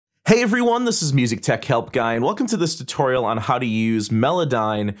Hey everyone, this is MusicTechHelpGuy, and welcome to this tutorial on how to use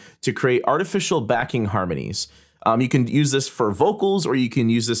MELODYNE to create artificial backing harmonies. You can use this for vocals, or you can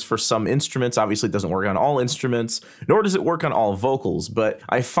use this for some instruments. Obviously, it doesn't work on all instruments, nor does it work on all vocals, but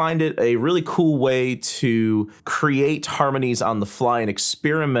I find it a really cool way to create harmonies on the fly and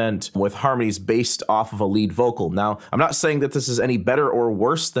experiment with harmonies based off of a lead vocal. Now, I'm not saying that this is any better or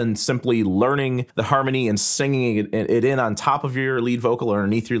worse than simply learning the harmony and singing it in on top of your lead vocal or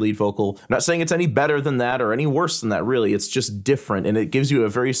underneath your lead vocal. I'm not saying it's any better than that or any worse than that, really. It's just different, and it gives you a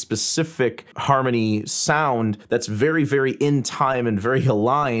very specific harmony sound that's very, very in time and very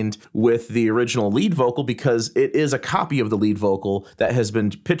aligned with the original lead vocal, because it is a copy of the lead vocal that has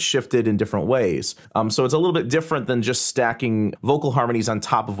been pitch shifted in different ways. So it's a little bit different than just stacking vocal harmonies on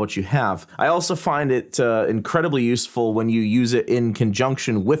top of what you have. I also find it incredibly useful when you use it in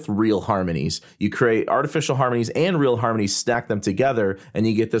conjunction with real harmonies. You create artificial harmonies and real harmonies, stack them together, and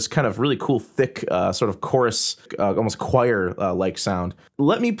you get this kind of really cool, thick sort of chorus, almost choir-like sound.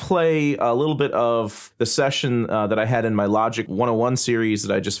 Let me play a little bit of the session that I had in my Logic 101 series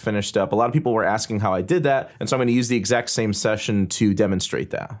that I just finished up. A lot of people were asking how I did that, and so I'm going to use the exact same session to demonstrate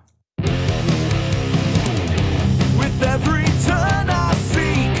that. With every turn I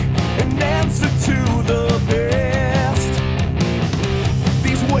seek an answer to the best.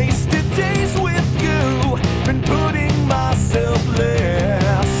 These wasted days with you, been putting myself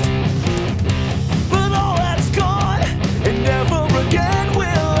last. But all that's gone, and never again will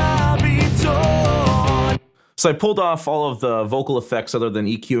I be torn. So I pulled off all of the vocal effects other than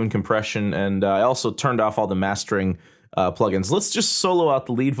EQ and compression, and I also turned off all the mastering plugins. Let's just solo out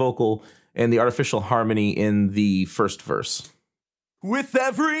the lead vocal and the artificial harmony in the first verse. With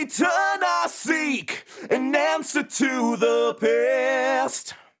every turn I seek an answer to the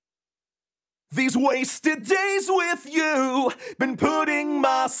past. These wasted days with you, been putting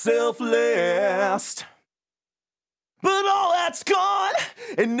myself last. But all that's gone,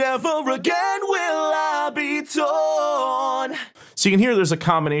 and never again will I be torn. So you can hear there's a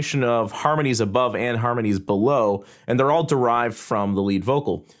combination of harmonies above and harmonies below, and they're all derived from the lead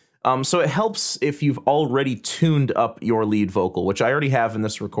vocal. So it helps if you've already tuned up your lead vocal, which I already have in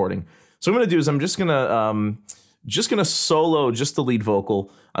this recording. So what I'm going to do is I'm just gonna solo just the lead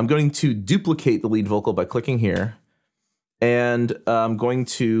vocal. I'm going to duplicate the lead vocal by clicking here, and I'm going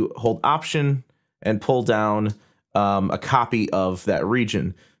to hold Option and pull down a copy of that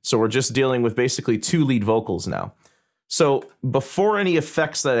region. So we're just dealing with basically two lead vocals now. So before any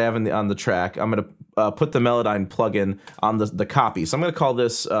effects that I have on the track, I'm going to put the MELODYNE plugin on the copy. So I'm going to call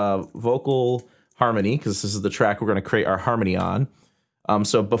this Vocal Harmony, because this is the track we're going to create our harmony on.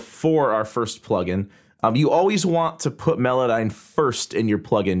 So before our first plugin, you always want to put MELODYNE first in your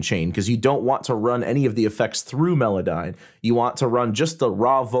plugin chain, because you don't want to run any of the effects through MELODYNE. You want to run just the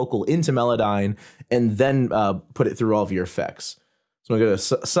raw vocal into MELODYNE and then put it through all of your effects. So we'll go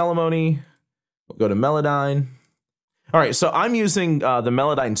to Ceremony, we'll go to MELODYNE. All right, so I'm using the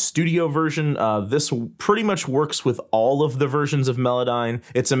MELODYNE Studio version. This pretty much works with all of the versions of MELODYNE.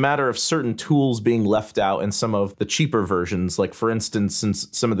 It's a matter of certain tools being left out in some of the cheaper versions. Like, for instance, since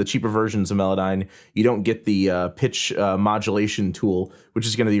some of the cheaper versions of MELODYNE, you don't get the pitch modulation tool, which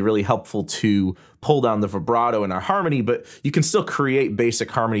is going to be really helpful to pull down the vibrato in our harmony, but you can still create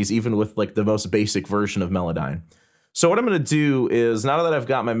basic harmonies even with like the most basic version of MELODYNE. So what I'm going to do is, now that I've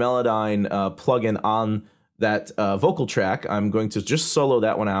got my MELODYNE plugin on that vocal track, I'm going to just solo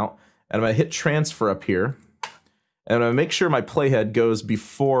that one out, and I'm going to hit transfer up here, and I'm going to make sure my playhead goes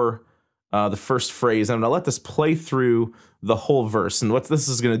before the first phrase. I'm going to let this play through the whole verse, and what this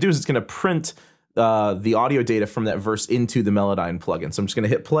is going to do is it's going to print the audio data from that verse into the MELODYNE plugin. So I'm just going to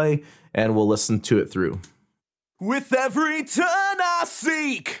hit play, and we'll listen to it through. With every turn I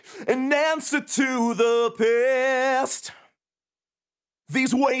seek an answer to the past.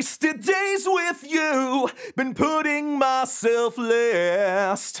 These wasted days with you, been putting myself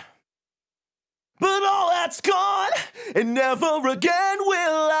last. But all that's gone, and never again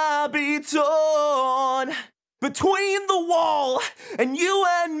will I be torn. Between the wall and you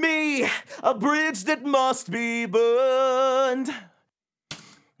and me, a bridge that must be burned.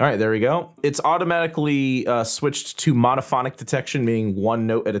 All right, there we go. It's automatically switched to monophonic detection, meaning one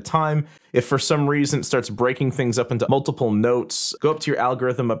note at a time. If for some reason it starts breaking things up into multiple notes, go up to your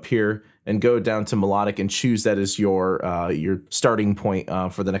algorithm up here and go down to melodic and choose that as your starting point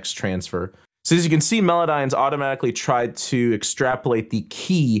for the next transfer. So as you can see, MELODYNE's automatically tried to extrapolate the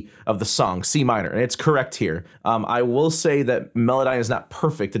key of the song, C minor, and it's correct here. I will say that MELODYNE is not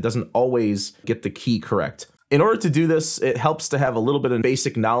perfect. It doesn't always get the key correct. In order to do this, it helps to have a little bit of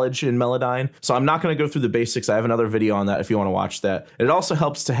basic knowledge in MELODYNE. So I'm not going to go through the basics. I have another video on that if you want to watch that. It also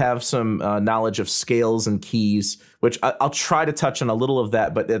helps to have some knowledge of scales and keys, which I'll try to touch on a little of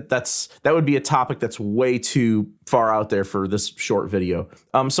that, but that would be a topic that's way too far out there for this short video.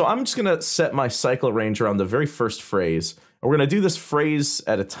 So I'm just going to set my cycle arranger on the very first phrase. And we're going to do this phrase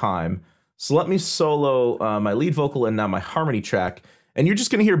at a time. So let me solo my lead vocal and now my harmony track, and you're just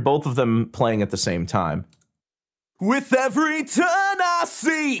going to hear both of them playing at the same time. With every turn I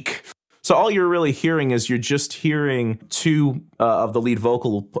seek. So all you're really hearing is you're just hearing two of the lead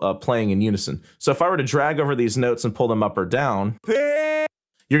vocal playing in unison. So if I were to drag over these notes and pull them up or down, you're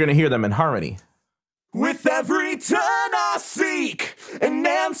going to hear them in harmony. With every turn I seek an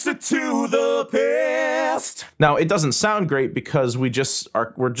answer to the past. Now it doesn't sound great because we're just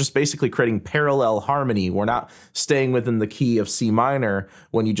basically creating parallel harmony. We're not staying within the key of C minor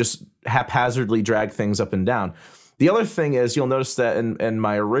when you just haphazardly drag things up and down. The other thing is you'll notice that in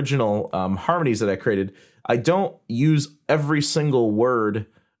my original harmonies that I created, I don't use every single word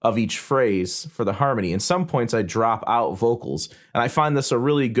of each phrase for the harmony. In some points I drop out vocals, and I find this a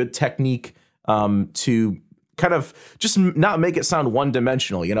really good technique to kind of just not make it sound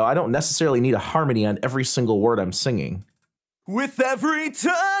one-dimensional. You know, I don't necessarily need a harmony on every single word I'm singing. With every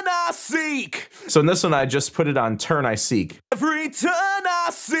turn I seek. So in this one, I just put it on turn I seek. Every turn I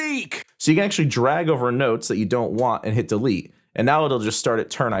seek. So you can actually drag over notes that you don't want and hit delete. And now it'll just start at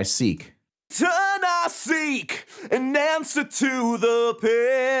turn I seek. Turn I seek an answer to the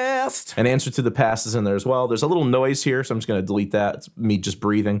past. An answer to the past is in there as well. There's a little noise here, so I'm just going to delete that. It's me just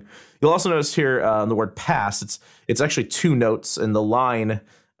breathing. You'll also notice here the word past. It's actually two notes, and the line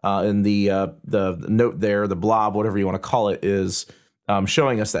in the note there, the blob, whatever you want to call it, is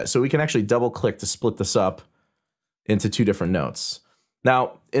showing us that. So we can actually double click to split this up into two different notes.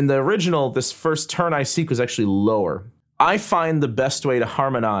 Now, in the original, this first turn I seek was actually lower. I find the best way to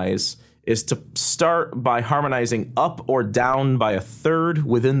harmonize is to start by harmonizing up or down by a third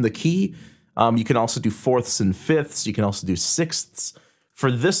within the key. You can also do fourths and fifths. You can also do sixths.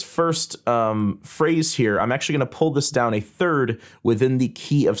 For this first phrase here, I'm actually going to pull this down a third within the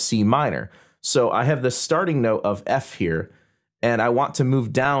key of C minor. So I have the starting note of F here, and I want to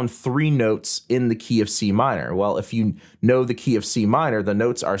move down 3 notes in the key of C minor. Well, if you know the key of C minor, the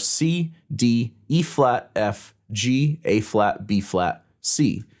notes are C, D, E flat, F, G, A flat, B flat,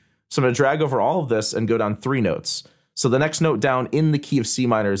 C. So I'm going to drag over all of this and go down 3 notes. So the next note down in the key of C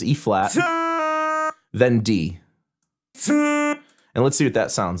minor is E flat, then D. And let's see what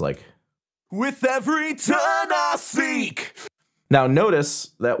that sounds like. With every turn I seek. Now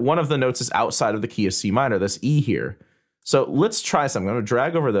notice that one of the notes is outside of the key of C minor, this E here. So let's try something. I'm going to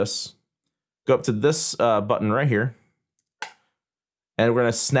drag over this, go up to this button right here, and we're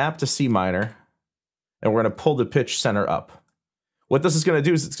going to snap to C minor, and we're going to pull the pitch center up. What this is going to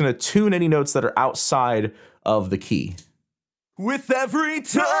do is it's going to tune any notes that are outside of the key. With every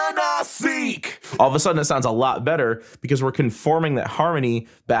turn I seek. All of a sudden it sounds a lot better because we're conforming that harmony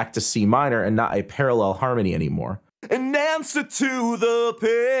back to C minor and not a parallel harmony anymore. An answer to the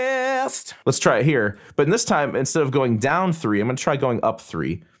past. Let's try it here. But this time, instead of going down 3, I'm going to try going up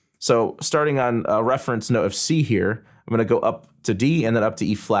 3. So starting on a reference note of C here, I'm going to go up to D and then up to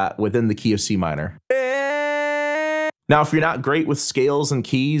E flat within the key of C minor. Now, if you're not great with scales and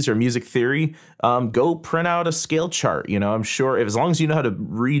keys or music theory, go print out a scale chart. You know, I'm sure as long as you know how to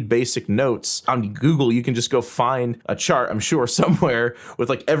read basic notes on Google, you can just go find a chart, I'm sure, somewhere with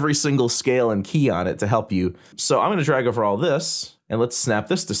like every single scale and key on it to help you. So I'm going to drag over all this, and let's snap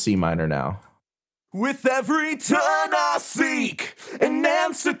this to C minor now. With every turn I seek an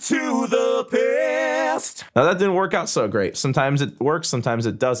answer to the past. Now that didn't work out so great. Sometimes it works, sometimes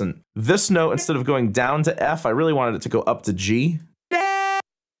it doesn't. This note, instead of going down to F, I really wanted it to go up to G.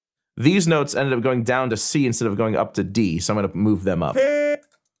 These notes ended up going down to C instead of going up to D, so I'm going to move them up.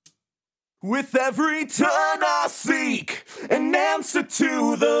 With every turn I seek an answer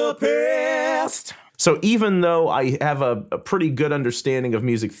to the past. So even though I have a pretty good understanding of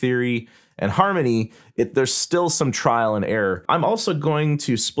music theory and harmony, there's still some trial and error. I'm also going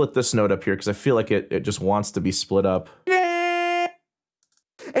to split this note up here because I feel like it just wants to be split up. An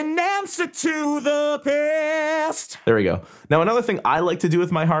answer to the past. There we go. Now another thing I like to do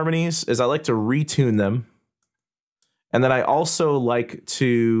with my harmonies is I like to retune them. And then I also like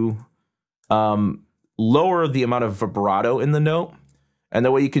to lower the amount of vibrato in the note. And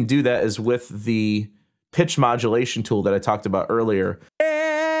the way you can do that is with the pitch modulation tool that I talked about earlier.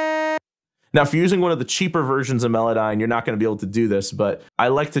 Now, if you're using one of the cheaper versions of MELODYNE, you're not going to be able to do this, but I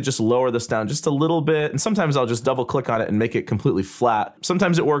like to just lower this down just a little bit, and sometimes I'll just double click on it and make it completely flat.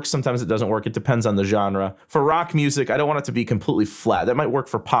 Sometimes it works, sometimes it doesn't work. It depends on the genre. For rock music, I don't want it to be completely flat. That might work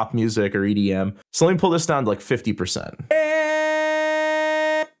for pop music or EDM. So let me pull this down to like 50%.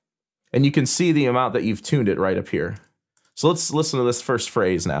 And you can see the amount that you've tuned it right up here. So let's listen to this first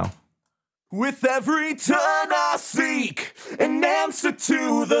phrase now. With every turn I seek an answer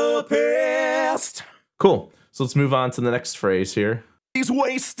to the past. Cool. So let's move on to the next phrase here. These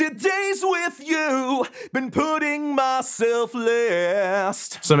wasted days with you, been putting myself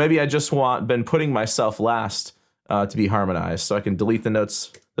last. So maybe I just want been putting myself last to be harmonized, so I can delete the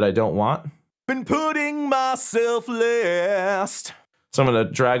notes that I don't want. Been putting myself last. So I'm going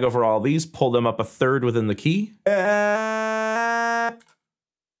to drag over all these, pull them up a third within the key.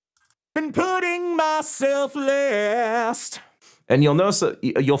 Been putting myself last. And you'll notice that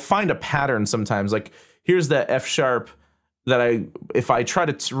you'll find a pattern sometimes. Like here's that F sharp that if I try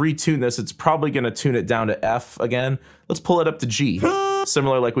to retune this, it's probably going to tune it down to F again. Let's pull it up to G,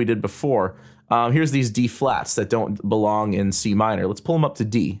 similar like we did before. Here's these D flats that don't belong in C minor. Let's pull them up to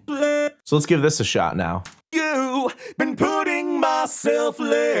D. So let's give this a shot now. You been putting myself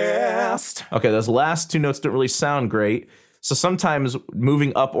last. Okay, those last two notes don't really sound great. So sometimes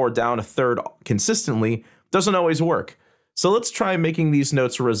moving up or down a third consistently doesn't always work. So let's try making these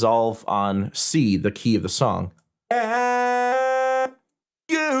notes resolve on C, the key of the song.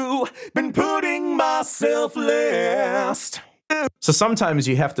 You been putting myself last. So sometimes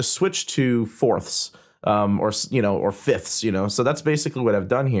you have to switch to fourths or fifths, So that's basically what I've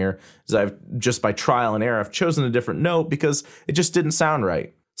done here is I've just by trial and error, I've chosen a different note because it just didn't sound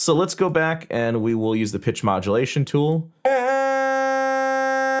right. So let's go back and we will use the pitch modulation tool.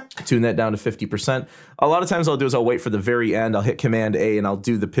 Tune that down to 50%. A lot of times I'll do is I'll wait for the very end. I'll hit Command A and I'll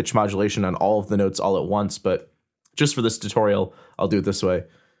do the pitch modulation on all of the notes all at once. But just for this tutorial, I'll do it this way.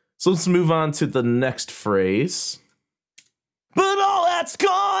 So let's move on to the next phrase. But all that's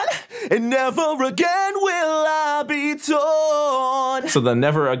gone, and never again will I be torn. So the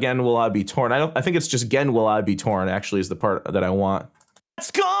never again will I be torn. I think it's just again will I be torn actually is the part that I want.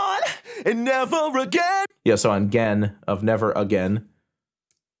 It's gone, and never again. Yeah, so on again of never again.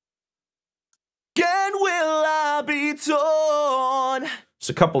 Again will I be torn. There's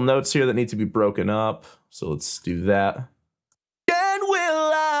a couple notes here that need to be broken up. So let's do that. Again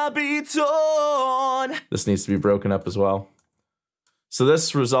will I be torn. This needs to be broken up as well. So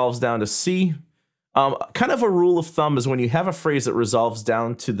this resolves down to C. Kind of a rule of thumb is when you have a phrase that resolves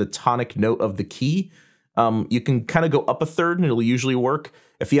down to the tonic note of the key, you can kind of go up a third and it'll usually work.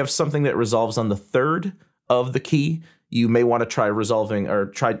 If you have something that resolves on the third of the key, you may want to try resolving or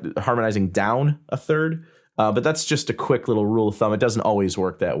try harmonizing down a third. But that's just a quick little rule of thumb. It doesn't always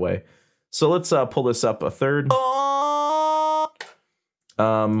work that way. So let's pull this up a third.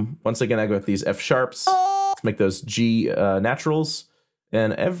 Once again, I got these F sharps. Let's make those G naturals.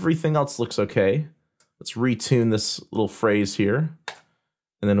 And everything else looks okay. Let's retune this little phrase here.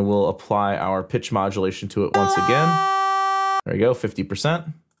 And then we'll apply our pitch modulation to it once again. There we go, 50%.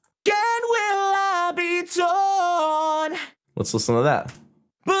 Again will I be torn. Let's listen to that.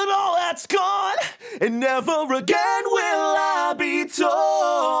 But all that's gone, and never again will I be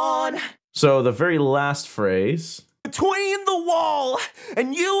torn. So the very last phrase. Between the wall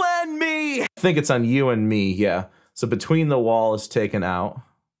and you and me. I think it's on you and me, yeah. So between the wall is taken out.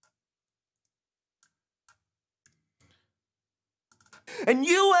 And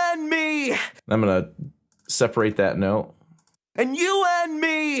you and me. I'm going to separate that note. And you and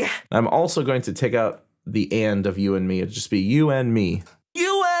me. I'm also going to take out the and of you and me. It'll just be you and me.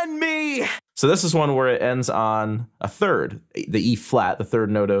 You and me. So this is one where it ends on a third, the E flat, the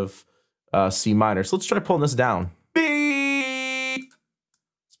third note of C minor. So let's try pulling this down. B.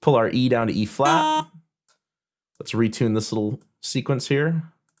 Let's pull our E down to E flat. Let's retune this little sequence here.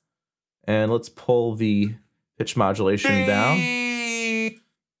 And let's pull the pitch modulation down.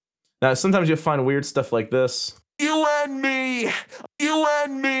 Now, sometimes you'll find weird stuff like this. You and me. You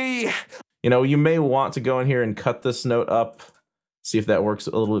and me. You may want to go in here and cut this note up. See if that works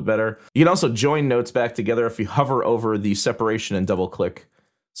a little bit better. You can also join notes back together if you hover over the separation and double click.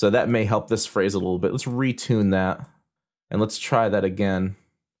 So that may help this phrase a little bit. Let's retune that. And let's try that again.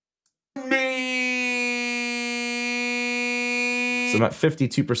 So I'm at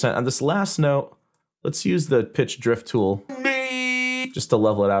 52%. On this last note, let's use the pitch drift tool just to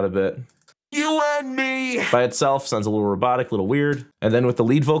level it out a bit. You and me. By itself, sounds a little robotic, a little weird. And then with the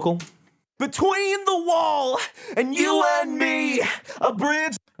lead vocal. Between the wall and you and me, a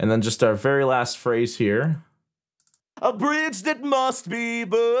bridge. And then just our very last phrase here. a bridge that must be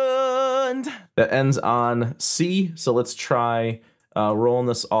burned. That ends on C, so let's try rolling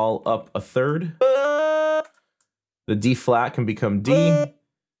this all up a third. The D flat can become D,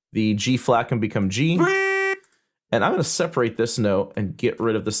 the G flat can become G, and I'm going to separate this note and get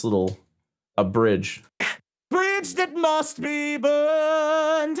rid of this little bridge. Bridge that must be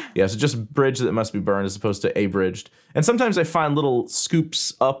burned. Yeah, so just bridge that must be burned as opposed to abridged. And sometimes I find little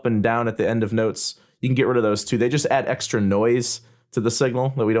scoops up and down at the end of notes. You can get rid of those too. They just add extra noise to the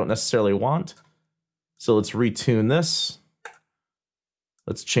signal that we don't necessarily want. So let's retune this.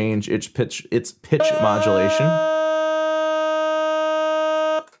 Let's change its pitch modulation.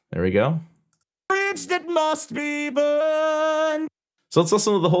 There we go. Bridge that must be burned. So let's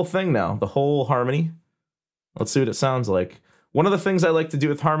listen to the whole thing now, the whole harmony. Let's see what it sounds like. One of the things I like to do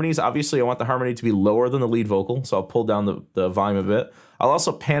with harmonies, obviously I want the harmony to be lower than the lead vocal, so I'll pull down the volume a bit. I'll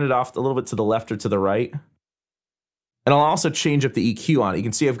also pan it off a little bit to the left or to the right. And I'll also change up the EQ on it. You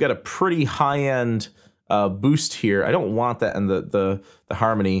can see I've got a pretty high-end boost here. I don't want that in the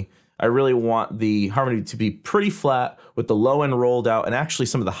harmony. I really want the harmony to be pretty flat with the low end rolled out and actually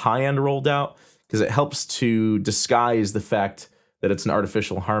some of the high end rolled out because it helps to disguise the fact that it's an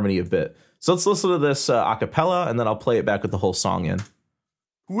artificial harmony a bit. So let's listen to this a cappella, and then I'll play it back with the whole song in.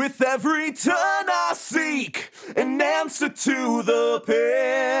 With every turn I seek an answer to the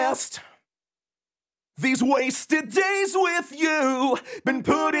past. These wasted days with you, been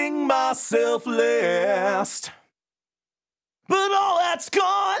putting myself last. But all that's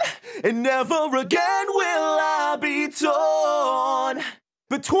gone, and never again will I be torn.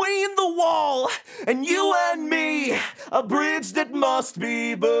 Between the wall and you and me, a bridge that must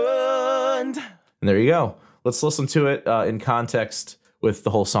be burned. And there you go. Let's listen to it in context with the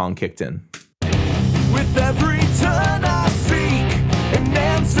whole song kicked in. With every turn I seek an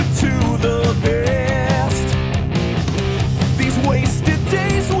answer to the past. These wasted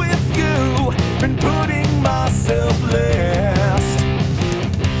days with you, been putting myself last.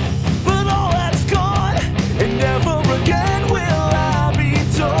 But all that's gone, and never again will I be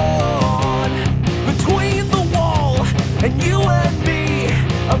torn. Between the wall and you and me,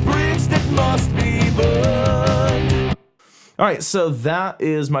 a bridge that must be burned. All right, so that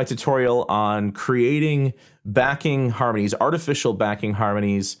is my tutorial on creating backing harmonies, artificial backing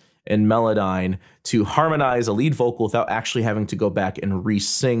harmonies in MELODYNE to harmonize a lead vocal without actually having to go back and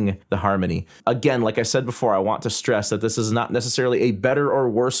re-sing the harmony. Again, like I said before, I want to stress that this is not necessarily a better or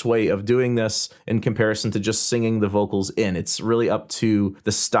worse way of doing this in comparison to just singing the vocals in. It's really up to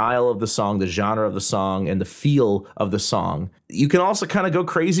the style of the song, the genre of the song, and the feel of the song. You can also kind of go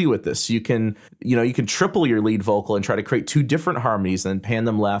crazy with this. You can triple your lead vocal and try to create two different harmonies and then pan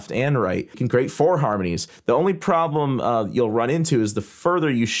them left and right. You can create 4 harmonies. The only problem you'll run into is the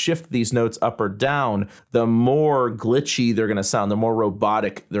further you shift these notes up or down, the more glitchy they're going to sound, the more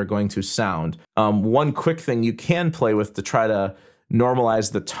robotic they're going to sound. One quick thing you can play with to try to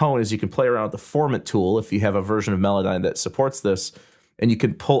normalize the tone is you can play around with the Format tool if you have a version of MELODYNE that supports this, and you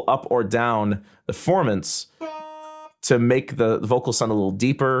can pull up or down the formants to make the vocal sound a little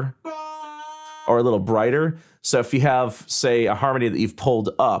deeper or a little brighter. So if you have, say, a harmony that you've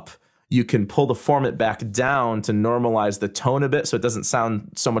pulled up, you can pull the format back down to normalize the tone a bit so it doesn't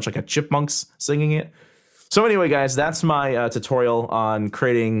sound so much like a chipmunk's singing it. So anyway, guys, that's my tutorial on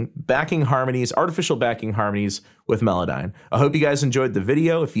creating backing harmonies, artificial backing harmonies with MELODYNE. I hope you guys enjoyed the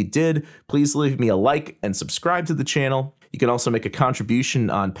video. If you did, please leave me a like and subscribe to the channel. You can also make a contribution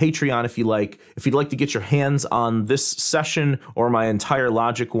on Patreon if you like. If you'd like to get your hands on this session or my entire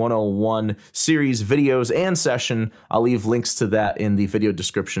Logic 101 series videos and session, I'll leave links to that in the video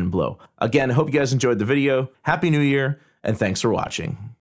description below. Again, I hope you guys enjoyed the video. Happy New Year, and thanks for watching.